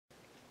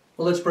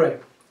Well, let's pray.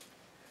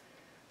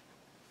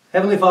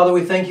 Heavenly Father,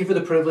 we thank you for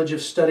the privilege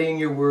of studying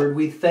your word.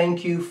 We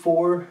thank you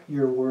for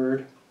your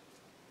word.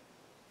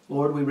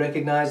 Lord, we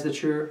recognize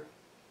that you're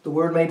the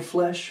word made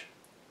flesh.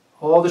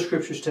 All the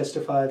scriptures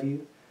testify of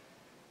you.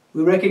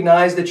 We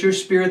recognize that your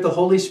Spirit, the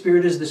Holy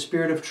Spirit, is the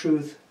Spirit of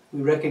truth.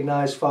 We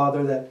recognize,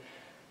 Father, that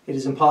it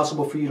is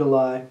impossible for you to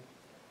lie.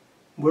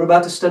 We're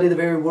about to study the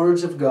very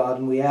words of God,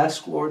 and we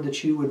ask, Lord,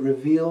 that you would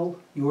reveal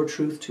your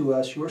truth to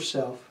us,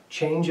 yourself.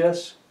 Change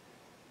us.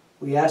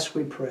 We ask,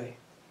 we pray.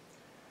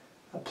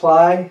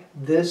 Apply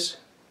this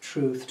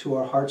truth to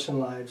our hearts and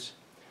lives.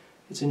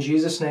 It's in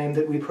Jesus' name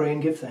that we pray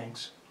and give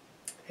thanks.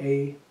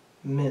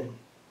 Amen.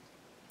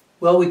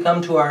 Well, we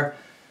come to our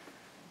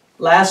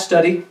last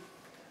study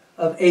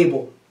of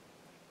Abel.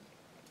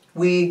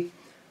 We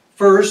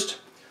first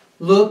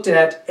looked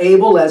at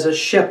Abel as a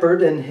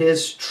shepherd and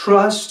his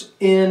trust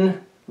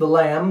in the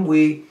lamb.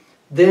 We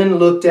then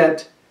looked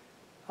at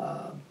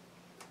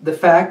the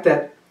fact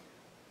that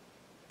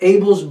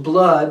Abel's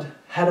blood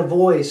had a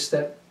voice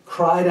that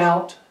cried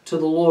out to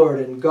the Lord,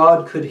 and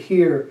God could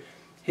hear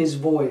his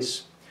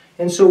voice.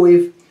 And so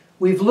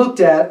we've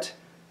looked at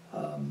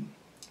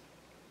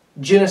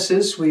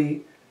Genesis.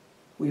 We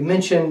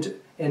mentioned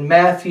in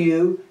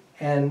Matthew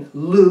and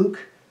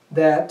Luke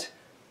that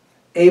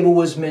Abel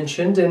was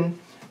mentioned, and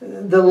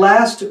the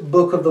last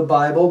book of the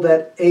Bible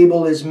that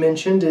Abel is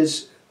mentioned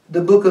is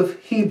the book of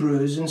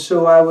Hebrews. And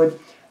so I would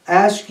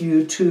ask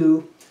you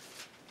to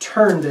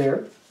turn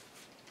there.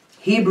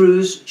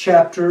 Hebrews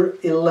chapter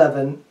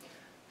 11.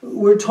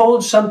 We're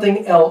told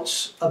something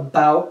else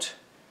about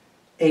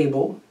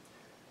Abel.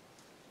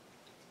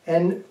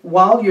 And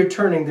while you're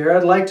turning there,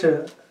 I'd like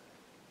to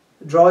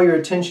draw your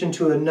attention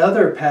to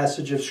another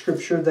passage of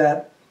Scripture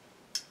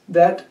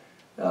that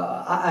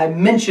I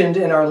mentioned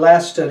in our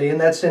last study, and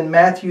that's in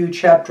Matthew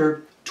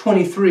chapter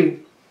 23,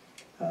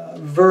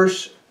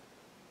 verse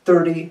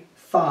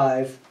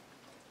 35,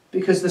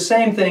 because the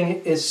same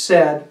thing is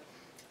said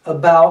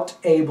about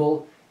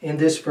Abel in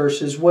this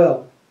verse as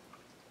well.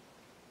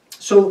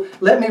 So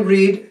let me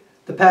read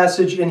the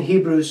passage in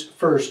Hebrews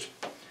first.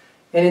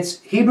 And it's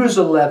Hebrews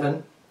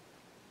 11,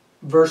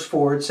 verse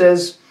 4. It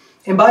says,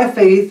 "And by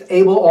faith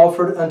Abel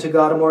offered unto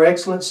God a more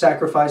excellent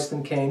sacrifice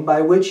than Cain,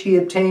 by which he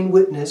obtained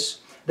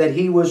witness that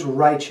he was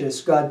righteous,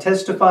 God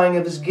testifying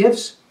of his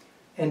gifts,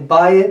 and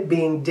by it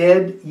being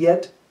dead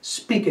yet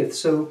speaketh."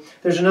 So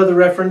there's another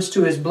reference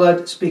to his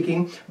blood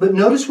speaking. But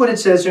notice what it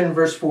says here in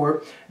verse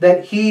 4,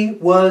 that he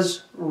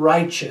was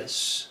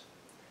righteous.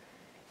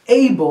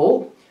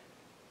 Abel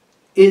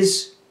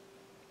is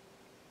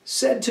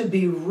said to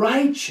be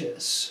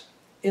righteous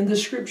in the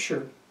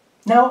Scripture.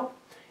 Now,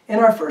 in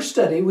our first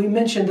study, we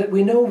mentioned that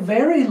we know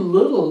very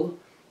little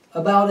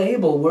about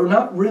Abel. We're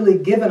not really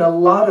given a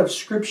lot of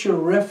Scripture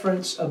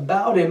reference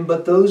about him,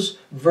 but those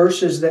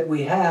verses that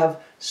we have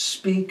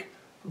speak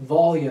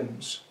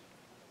volumes.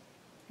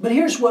 But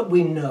here's what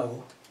we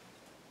know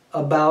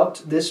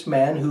about this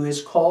man who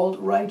is called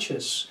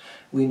righteous.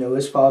 We know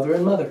his father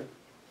and mother,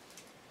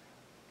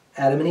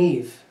 Adam and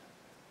Eve.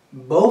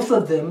 Both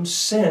of them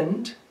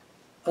sinned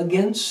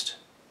against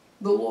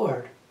the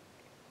Lord.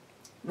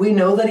 We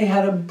know that he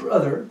had a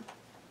brother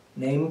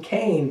named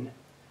Cain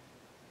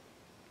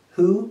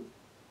who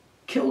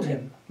killed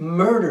him,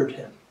 murdered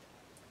him.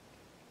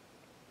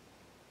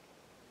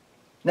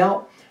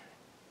 Now,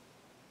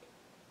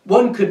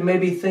 one could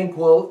maybe think,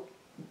 well,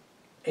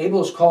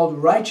 Abel's called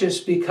righteous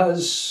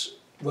because,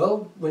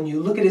 well, when you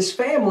look at his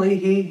family,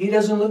 he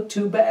doesn't look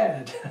too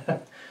bad.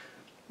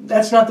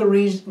 That's not the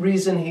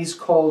reason he's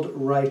called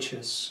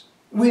righteous.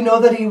 We know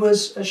that he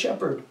was a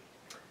shepherd.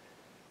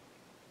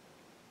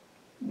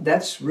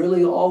 That's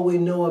really all we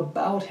know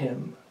about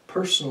him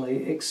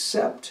personally,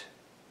 except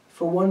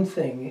for one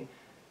thing.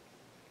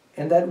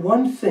 And that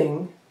one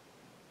thing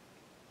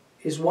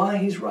is why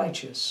he's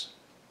righteous.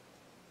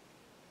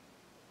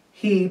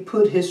 He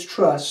put his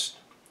trust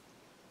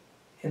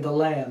in the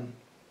Lamb.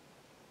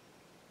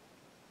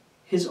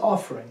 His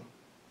offering.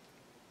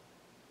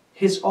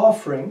 His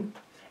offering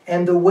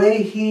and the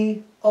way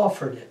he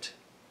offered it.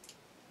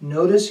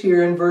 Notice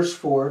here in verse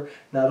 4,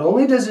 not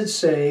only does it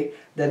say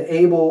that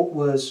Abel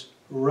was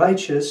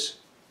righteous,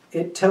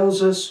 it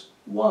tells us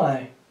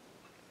why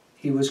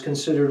he was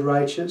considered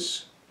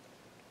righteous.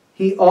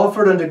 He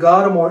offered unto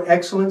God a more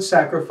excellent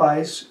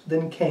sacrifice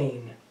than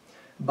Cain,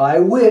 by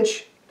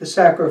which the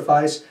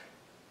sacrifice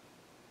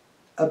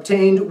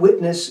obtained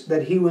witness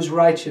that he was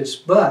righteous.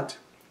 But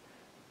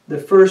the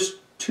first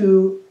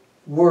two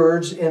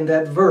words in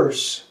that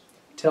verse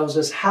tells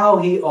us how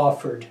he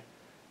offered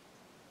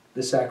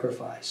the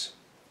sacrifice.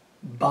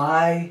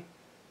 By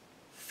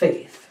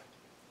faith.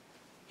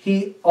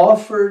 He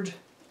offered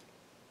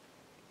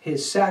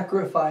his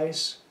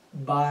sacrifice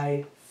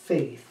by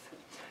faith.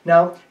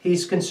 Now,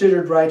 he's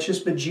considered righteous,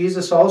 but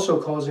Jesus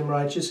also calls him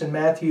righteous in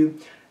Matthew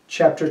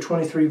chapter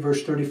 23,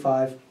 verse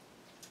 35.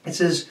 It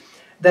says,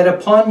 "That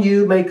upon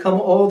you may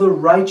come all the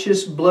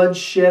righteous blood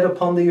shed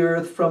upon the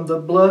earth, from the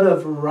blood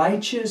of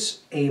righteous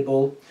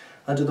Abel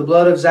unto the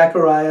blood of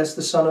Zacharias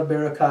the son of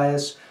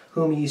Barachias,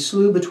 whom ye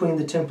slew between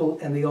the temple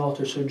and the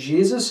altar. So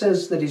Jesus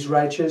says that he's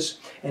righteous,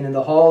 and in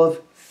the hall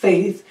of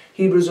faith,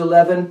 Hebrews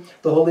 11,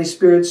 the Holy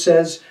Spirit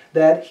says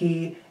that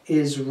he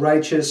is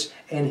righteous,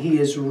 and he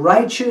is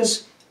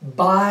righteous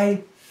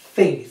by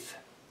faith.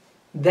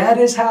 That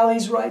is how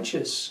he's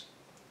righteous.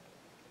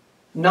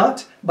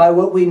 Not by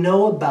what we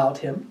know about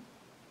him,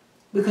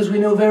 because we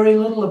know very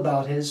little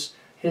about his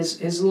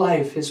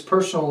life, his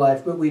personal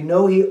life, but we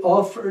know he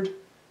offered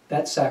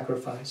that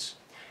sacrifice.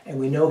 And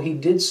we know he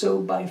did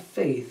so by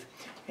faith.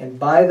 And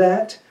by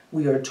that,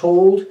 we are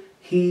told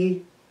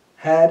he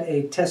had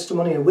a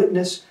testimony, a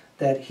witness,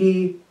 that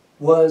he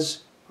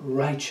was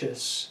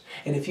righteous.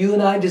 And if you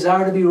and I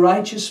desire to be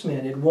righteous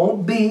men, it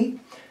won't be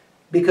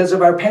because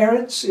of our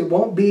parents, it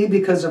won't be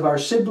because of our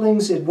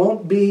siblings, it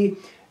won't be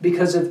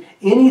because of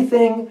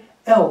anything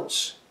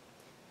else.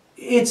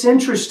 It's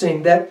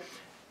interesting that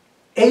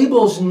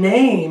Abel's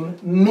name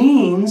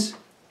means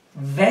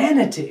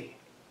vanity.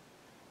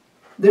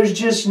 There's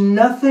just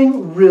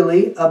nothing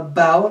really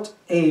about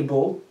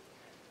Abel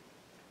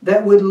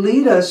that would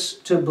lead us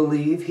to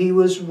believe he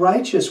was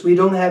righteous. We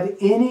don't have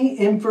any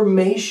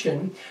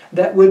information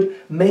that would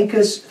make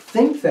us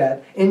think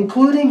that,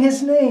 including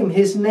his name.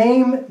 His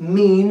name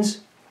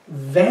means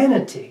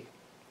vanity.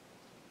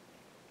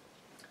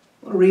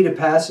 I want to read a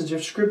passage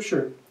of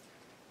Scripture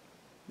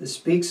that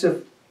speaks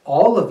of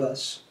all of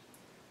us.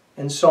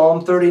 In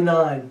Psalm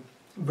 39,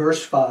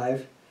 verse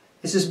 5,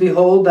 it says,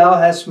 Behold, thou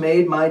hast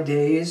made my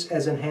days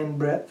as an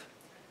handbreadth,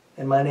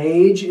 and mine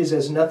age is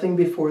as nothing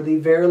before thee.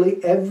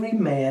 Verily, every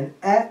man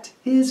at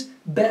his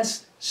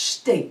best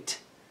state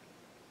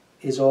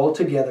is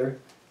altogether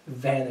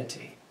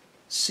vanity.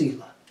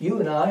 Selah. You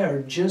and I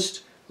are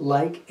just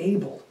like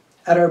Abel,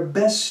 at our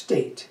best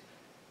state.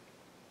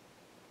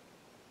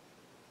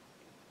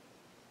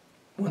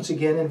 Once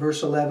again, in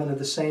verse 11 of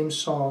the same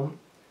psalm,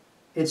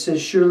 it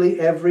says, Surely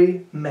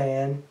every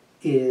man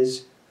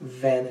is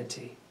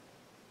vanity.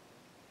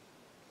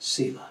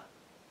 Selah.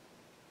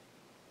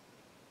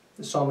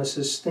 The psalmist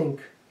says,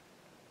 think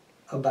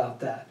about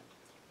that.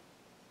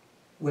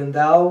 When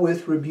thou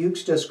with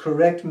rebukes dost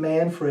correct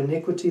man for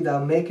iniquity,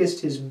 thou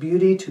makest his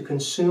beauty to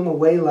consume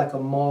away like a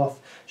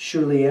moth.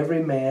 Surely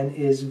every man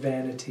is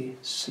vanity.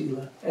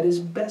 Selah. At his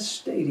best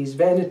state, he's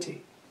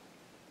vanity.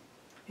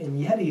 And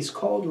yet he's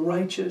called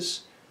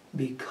righteous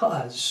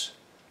because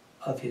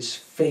of his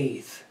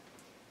faith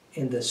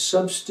in the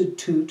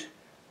substitute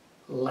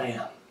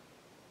Lamb.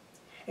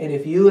 And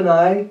if you and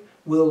I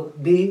will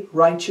be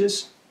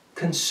righteous,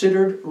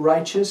 considered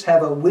righteous,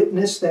 have a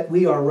witness that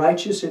we are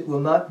righteous, it will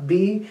not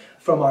be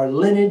from our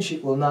lineage,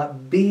 it will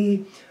not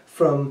be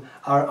from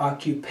our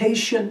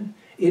occupation,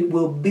 it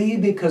will be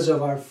because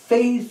of our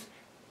faith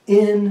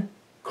in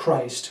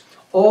Christ.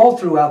 All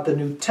throughout the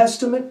New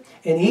Testament,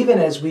 and even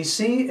as we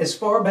see as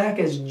far back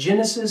as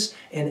Genesis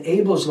and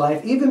Abel's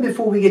life, even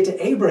before we get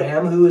to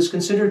Abraham, who is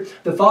considered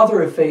the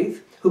father of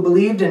faith, who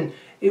believed and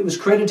it was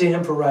credited to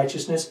him for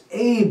righteousness,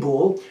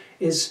 Abel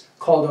is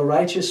called a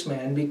righteous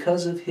man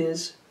because of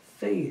his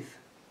faith.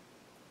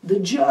 The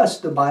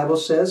just, the Bible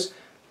says,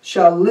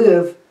 shall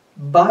live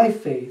by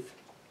faith.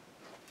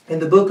 In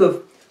the book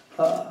of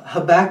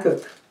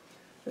Habakkuk,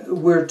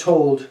 we're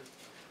told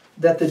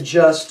that the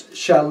just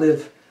shall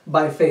live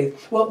by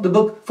faith. Well, the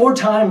book, 4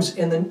 times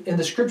in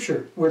the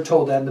Scripture, we're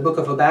told that. In the book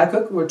of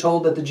Habakkuk, we're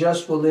told that the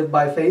just will live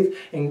by faith.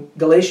 In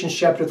Galatians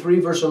chapter 3,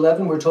 verse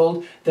 11, we're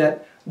told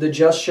that the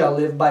just shall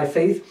live by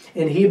faith.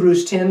 In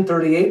Hebrews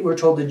 10:38, we're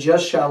told the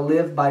just shall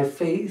live by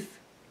faith.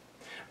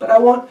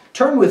 But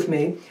turn with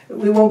me.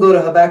 We won't go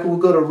to Habakkuk, we'll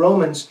go to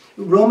Romans.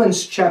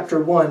 Romans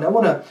chapter 1. I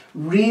want to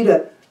read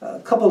a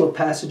couple of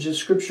passages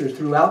of Scripture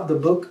throughout the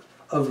book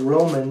of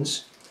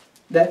Romans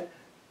that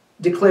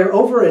declare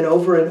over and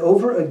over and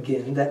over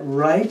again that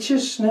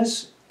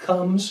righteousness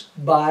comes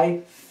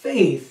by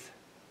faith.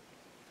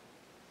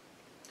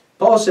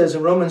 Paul says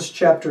in Romans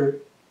chapter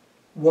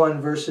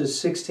 1, verses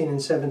 16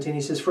 and 17,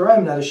 he says, For I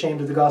am not ashamed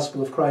of the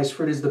gospel of Christ,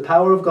 for it is the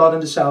power of God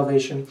unto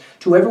salvation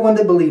to everyone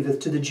that believeth,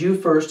 to the Jew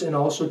first, and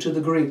also to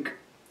the Greek.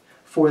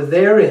 For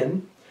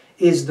therein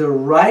is the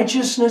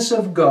righteousness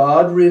of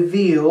God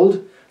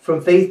revealed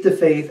from faith to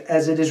faith,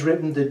 as it is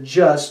written, the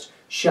just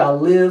shall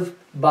live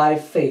by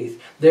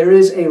faith. There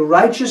is a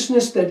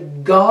righteousness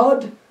that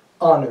God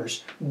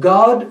honors.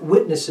 God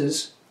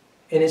witnesses,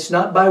 and it's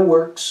not by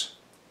works.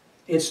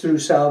 It's through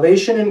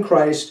salvation in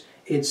Christ.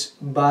 It's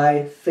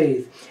by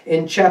faith.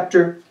 In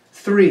chapter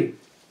 3,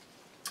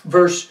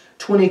 verse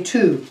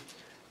 22,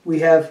 we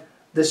have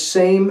the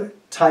same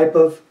type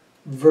of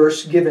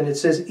verse given. It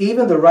says,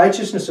 Even the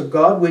righteousness of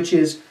God, which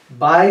is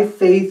by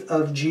faith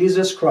of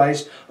Jesus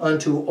Christ,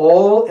 unto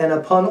all and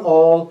upon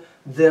all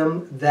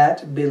them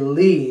that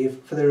believe,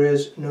 for there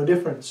is no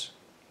difference.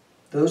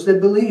 Those that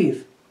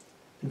believe.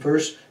 In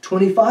verse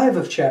 25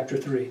 of chapter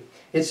 3,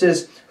 it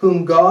says,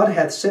 Whom God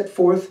hath set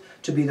forth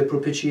to be the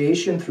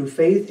propitiation through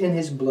faith in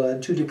his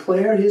blood, to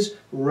declare his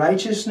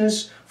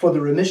righteousness for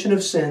the remission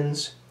of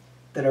sins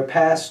that are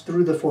passed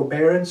through the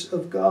forbearance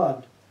of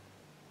God.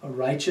 A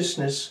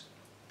righteousness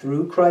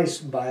through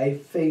Christ by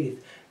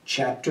faith.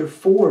 chapter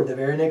 4, the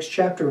very next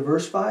chapter,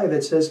 verse 5,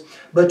 it says,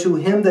 "But to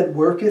him that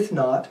worketh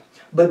not,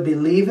 but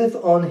believeth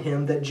on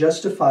him that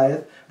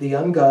justifieth the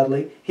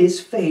ungodly,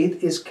 his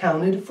faith is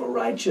counted for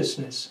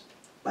righteousness."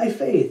 By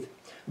faith.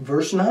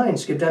 Verse 9,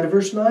 skip down to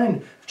verse 9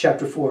 of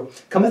chapter 4.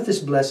 "Cometh this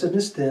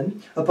blessedness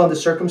then upon the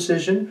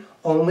circumcision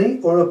only,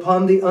 or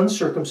upon the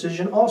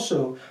uncircumcision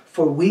also?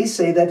 For we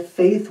say that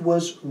faith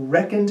was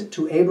reckoned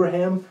to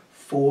Abraham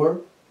for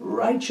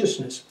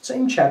righteousness."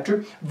 Same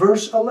chapter,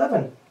 verse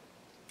 11.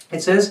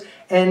 It says,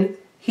 "And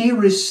he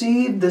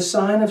received the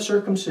sign of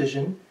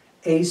circumcision,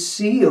 a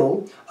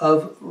seal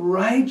of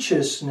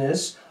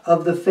righteousness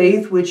of the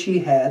faith which he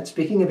had,"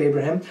 speaking of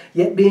Abraham,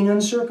 "yet being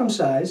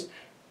uncircumcised,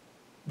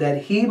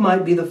 that he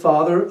might be the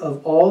father of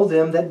all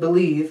them that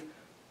believe,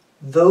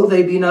 though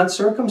they be not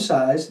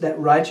circumcised, that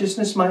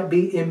righteousness might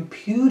be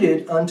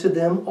imputed unto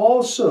them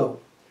also.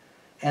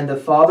 And the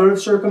father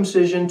of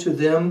circumcision to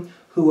them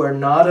who are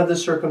not of the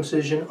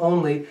circumcision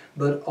only,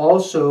 but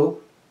also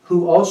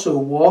who also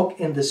walk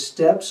in the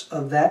steps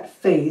of that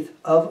faith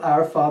of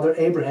our father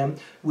Abraham,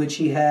 which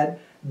he had,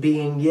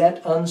 being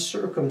yet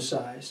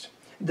uncircumcised."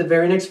 The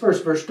very next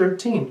verse, verse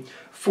 13.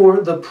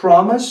 "For the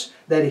promise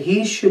that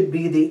he should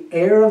be the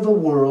heir of the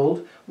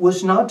world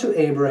was not to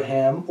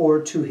Abraham or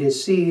to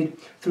his seed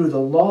through the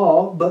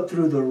law, but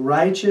through the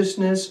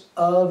righteousness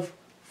of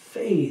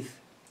faith."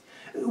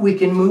 We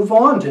can move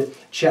on to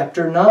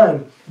chapter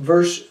 9,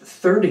 verse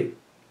 30.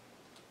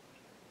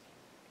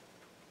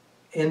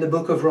 In the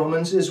book of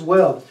Romans as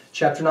well.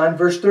 Chapter 9,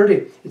 verse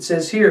 30. It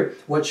says here,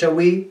 "What shall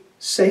we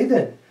say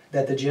then?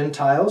 That the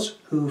Gentiles,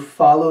 who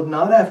followed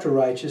not after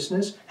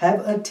righteousness,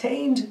 have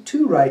attained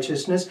to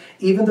righteousness,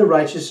 even the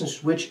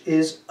righteousness which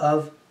is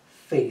of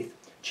faith."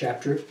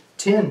 Chapter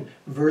 10,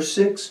 verse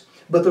 6.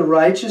 "But the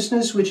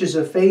righteousness which is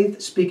of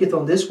faith speaketh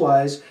on this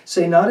wise,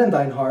 Say not in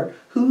thine heart,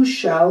 Who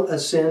shall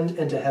ascend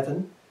into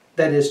heaven?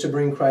 That is, to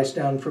bring Christ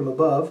down from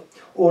above.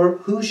 Or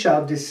who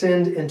shall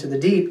descend into the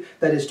deep?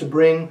 That is, to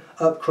bring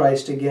up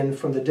Christ again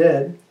from the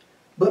dead.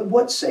 But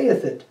what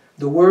saith it?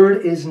 The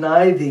word is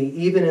nigh thee,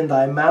 even in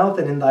thy mouth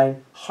and in thy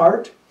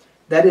heart.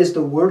 That is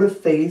the word of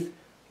faith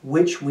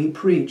which we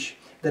preach.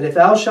 That if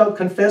thou shalt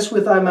confess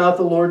with thy mouth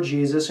the Lord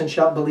Jesus, and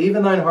shalt believe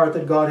in thine heart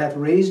that God hath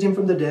raised him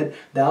from the dead,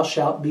 thou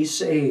shalt be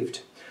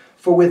saved.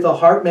 For with the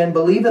heart man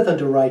believeth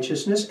unto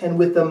righteousness, and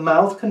with the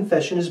mouth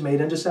confession is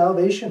made unto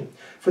salvation.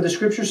 For the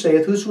Scripture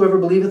saith, Whosoever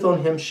believeth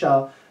on him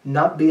shall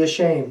not be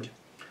ashamed.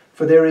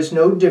 For there is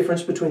no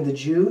difference between the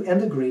Jew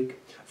and the Greek.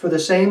 For the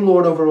same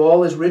Lord over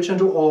all is rich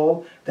unto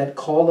all that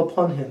call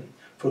upon him.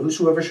 For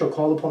whosoever shall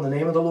call upon the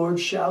name of the Lord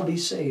shall be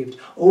saved."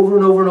 Over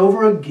and over and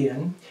over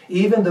again,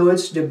 even though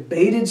it's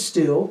debated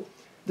still,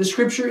 the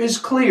Scripture is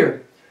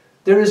clear.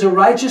 There is a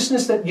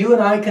righteousness that you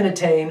and I can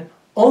attain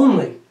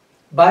only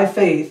by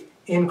faith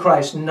in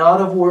Christ, not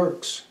of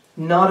works.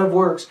 Not of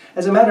works.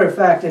 As a matter of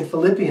fact, in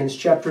Philippians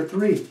chapter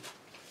 3,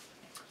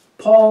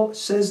 Paul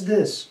says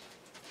this.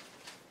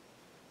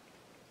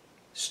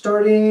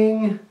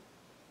 Let's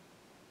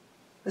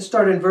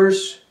start in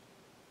verse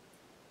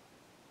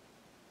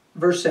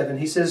 7.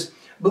 He says,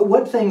 "But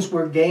what things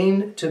were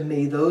gain to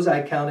me, those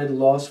I counted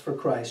loss for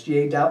Christ.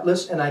 Yea,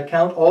 doubtless, and I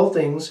count all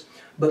things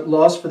but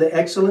loss for the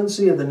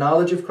excellency of the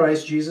knowledge of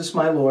Christ Jesus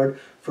my Lord,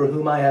 for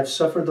whom I have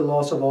suffered the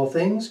loss of all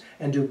things,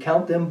 and do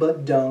count them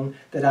but dung,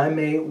 that I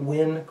may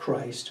win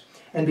Christ,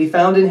 and be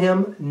found in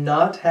him,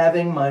 not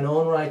having mine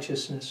own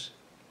righteousness."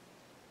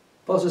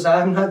 Paul says,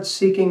 I'm not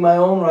seeking my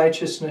own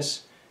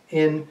righteousness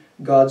in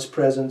God's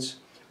presence,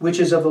 which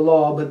is of the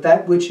law, but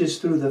that which is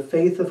through the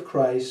faith of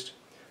Christ,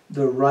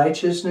 the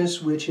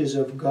righteousness which is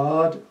of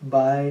God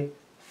by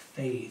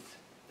faith.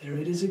 There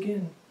it is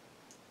again.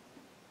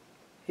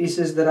 He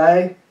says that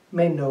I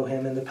may know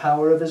him in the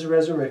power of his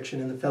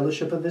resurrection and the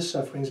fellowship of his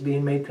sufferings,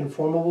 being made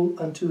conformable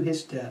unto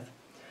his death,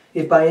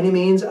 if by any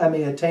means I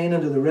may attain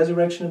unto the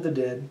resurrection of the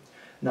dead,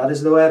 not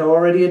as though I had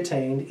already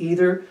attained,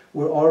 either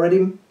were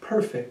already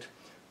perfect,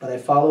 but I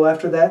follow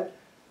after that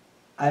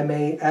I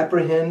may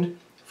apprehend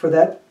for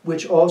that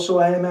which also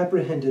I am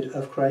apprehended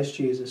of Christ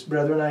Jesus.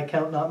 Brethren, I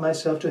count not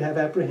myself to have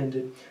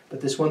apprehended, but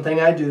this one thing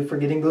I do,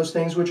 forgetting those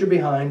things which are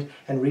behind,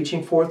 and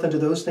reaching forth unto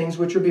those things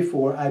which are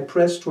before, I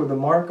press toward the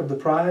mark of the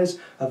prize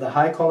of the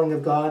high calling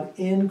of God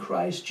in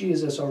Christ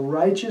Jesus, a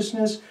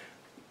righteousness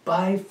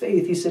by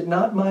faith. He said,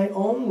 not my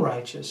own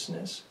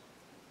righteousness,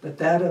 but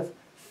that of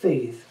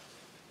faith.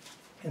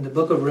 In the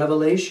book of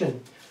Revelation,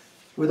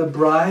 where the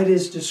bride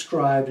is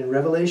described in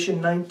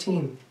Revelation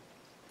 19,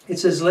 it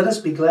says, "Let us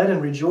be glad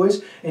and rejoice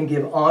and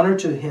give honor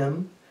to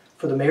him,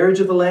 for the marriage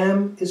of the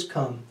Lamb is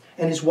come,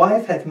 and his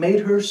wife hath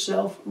made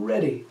herself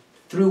ready."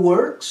 Through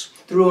works?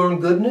 Through her own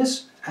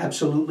goodness?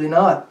 Absolutely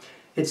not.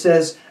 It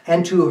says,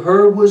 "And to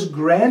her was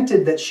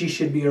granted that she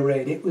should be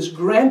arrayed." It was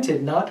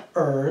granted, not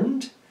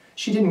earned.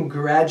 She didn't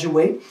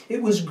graduate.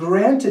 It was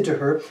granted to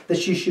her that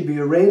she should be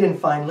arrayed in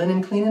fine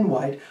linen, clean and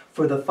white,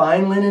 for the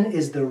fine linen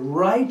is the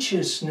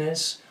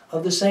righteousness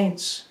of the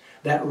saints.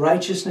 That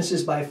righteousness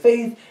is by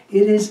faith.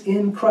 It is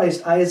in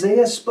Christ.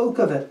 Isaiah spoke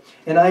of it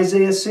in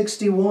Isaiah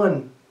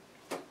 61.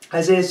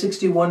 Isaiah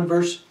 61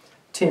 verse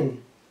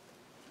 10.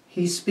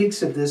 he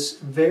speaks of this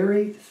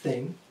very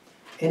thing,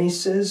 and he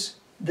says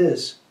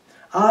this,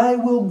 I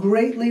will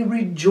greatly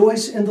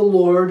rejoice in the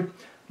Lord.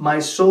 My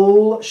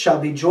soul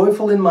shall be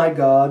joyful in my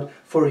God,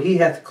 for he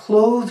hath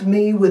clothed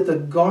me with the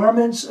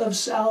garments of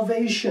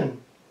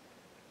salvation.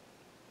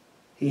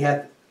 He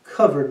hath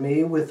covered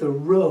me with a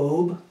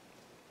robe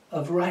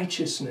of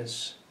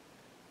righteousness.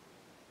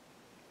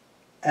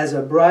 As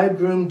a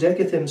bridegroom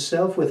decketh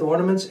himself with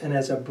ornaments, and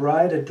as a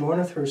bride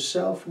adorneth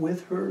herself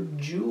with her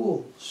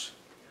jewels.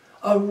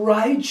 A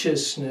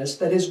righteousness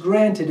that is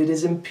granted, it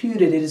is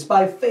imputed, it is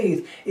by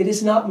faith. It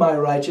is not my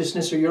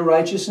righteousness or your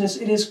righteousness,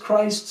 it is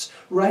Christ's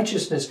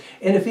righteousness.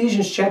 In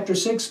Ephesians chapter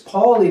 6,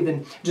 Paul,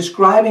 even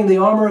describing the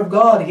armor of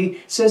God, he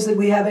says that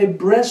we have a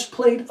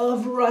breastplate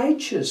of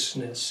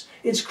righteousness.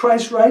 It's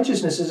Christ's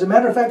righteousness. As a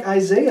matter of fact,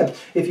 Isaiah,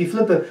 if you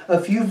flip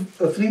a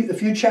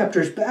few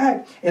chapters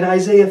back, in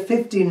Isaiah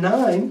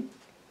 59,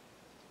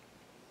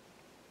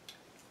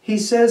 he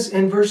says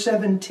in verse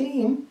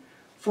 17,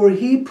 for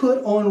he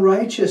put on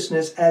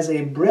righteousness as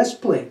a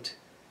breastplate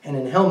and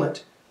an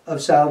helmet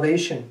of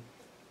salvation.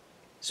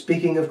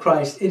 Speaking of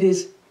Christ, it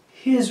is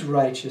his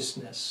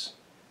righteousness.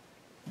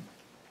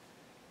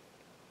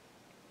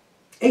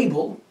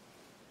 Abel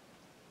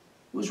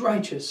was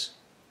righteous.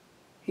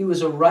 He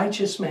was a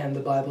righteous man, the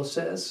Bible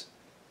says,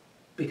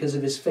 because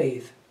of his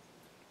faith.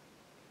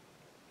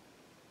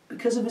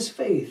 Because of his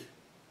faith.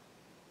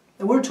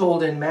 And we're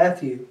told in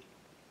Matthew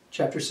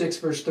chapter 6,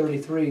 verse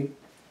 33,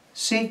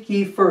 seek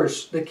ye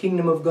first the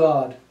kingdom of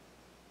God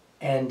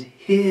and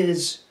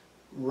his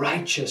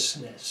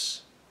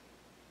righteousness.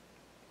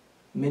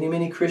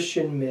 Many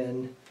Christian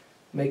men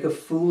make a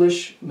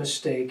foolish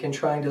mistake in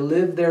trying to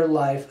live their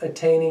life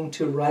attaining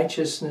to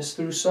righteousness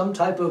through some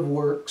type of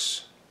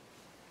works.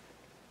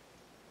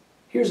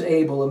 Here's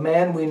Abel, a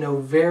man we know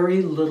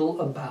very little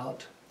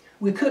about.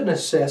 We couldn't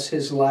assess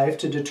his life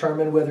to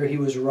determine whether he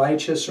was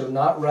righteous or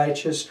not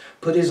righteous,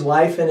 put his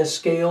life in a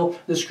scale.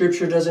 The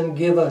Scripture doesn't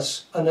give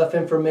us enough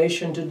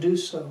information to do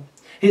so.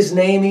 His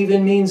name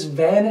even means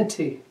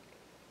vanity.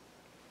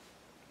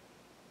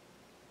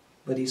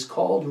 But he's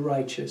called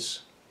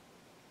righteous,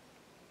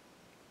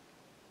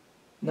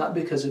 not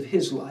because of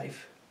his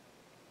life,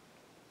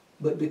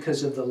 but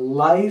because of the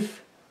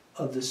life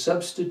of the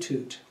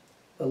substitute,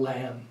 the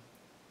Lamb.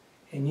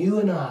 And you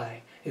and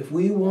I, if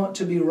we want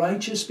to be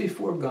righteous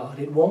before God,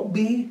 it won't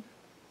be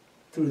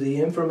through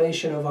the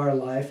information of our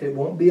life. It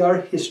won't be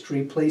our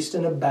history placed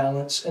in a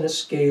balance and a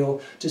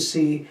scale to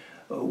see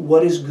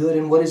what is good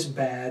and what is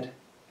bad.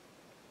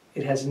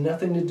 It has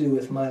nothing to do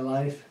with my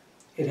life.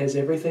 It has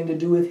everything to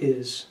do with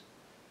his.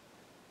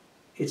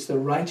 It's the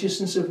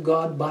righteousness of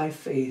God by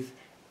faith.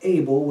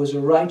 Abel was a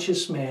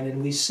righteous man,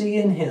 and we see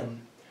in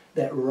him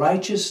that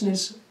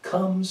righteousness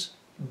comes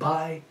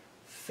by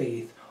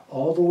faith.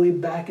 All the way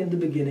back in the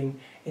beginning,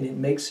 and it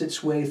makes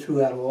its way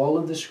throughout all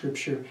of the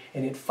Scripture,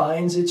 and it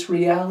finds its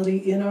reality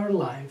in our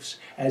lives.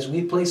 As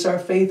we place our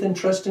faith and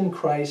trust in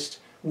Christ,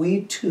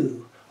 we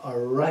too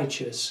are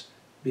righteous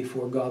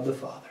before God the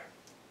Father.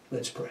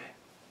 Let's pray.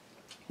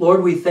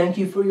 Lord, we thank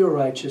you for your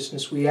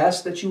righteousness. We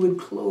ask that you would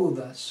clothe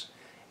us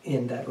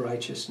in that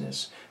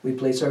righteousness. We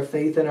place our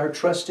faith and our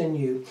trust in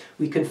you.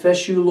 We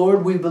confess you,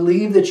 Lord. We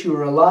believe that you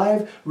are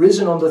alive,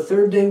 risen on the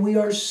third day. We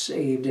are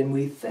saved, and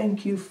we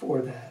thank you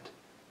for that.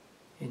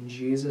 In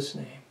Jesus'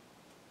 name,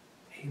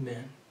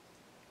 amen.